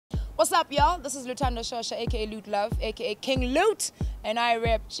What's up, y'all? This is Lutando Shosha, aka LOOTLOVE, aka King Loot, and I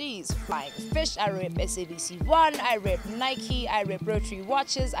rep, Flying Fish, I rep SABC1, I rep Nike, I rep Rotary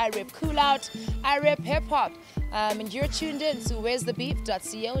Watches, I rep Cool Out, I rep Hip Hop. And you're tuned in to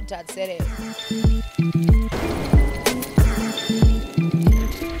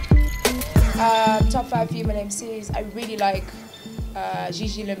where'sthebeef.co.za. Top 5 female MCs. I really like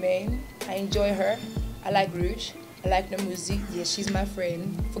Gigi Lemaine. I enjoy her. I like Rouge. I like Namuzi. Yes, she's my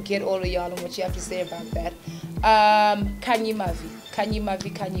friend. Forget all of y'all and what you have to say about that. Kanye Mavi.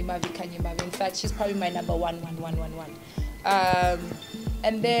 In fact, she's probably my number one.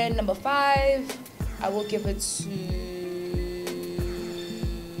 And then number 5, I will give it to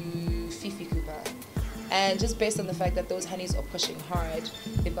Fifi Cooper. And just based on the fact that those honeys are pushing hard,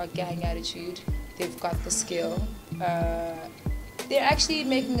 they've got gang attitude, they've got the skill. They're actually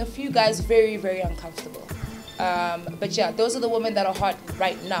making a few guys very, very uncomfortable. But yeah, those are the women that are hot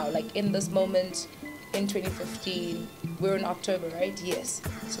right now, like in this moment, in 2015. We're in October, right? Yes.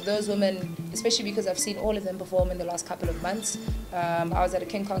 So those women, especially because I've seen all of them perform in the last couple of months. I was at a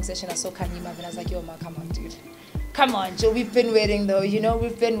King Kong session, I saw Kanye Mavi, and I was like, yo, man, come on, dude. Come on, Joe, we've been waiting though, you know,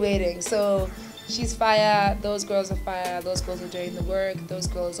 we've been waiting. So she's fire, those girls are fire, those girls are doing the work, those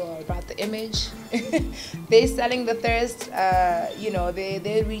girls are about the image. They're selling the thirst, you know,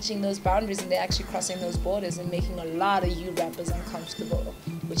 they're reaching those boundaries and they're actually crossing those borders and making a lot of you rappers uncomfortable,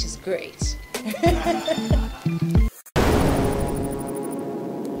 which is great.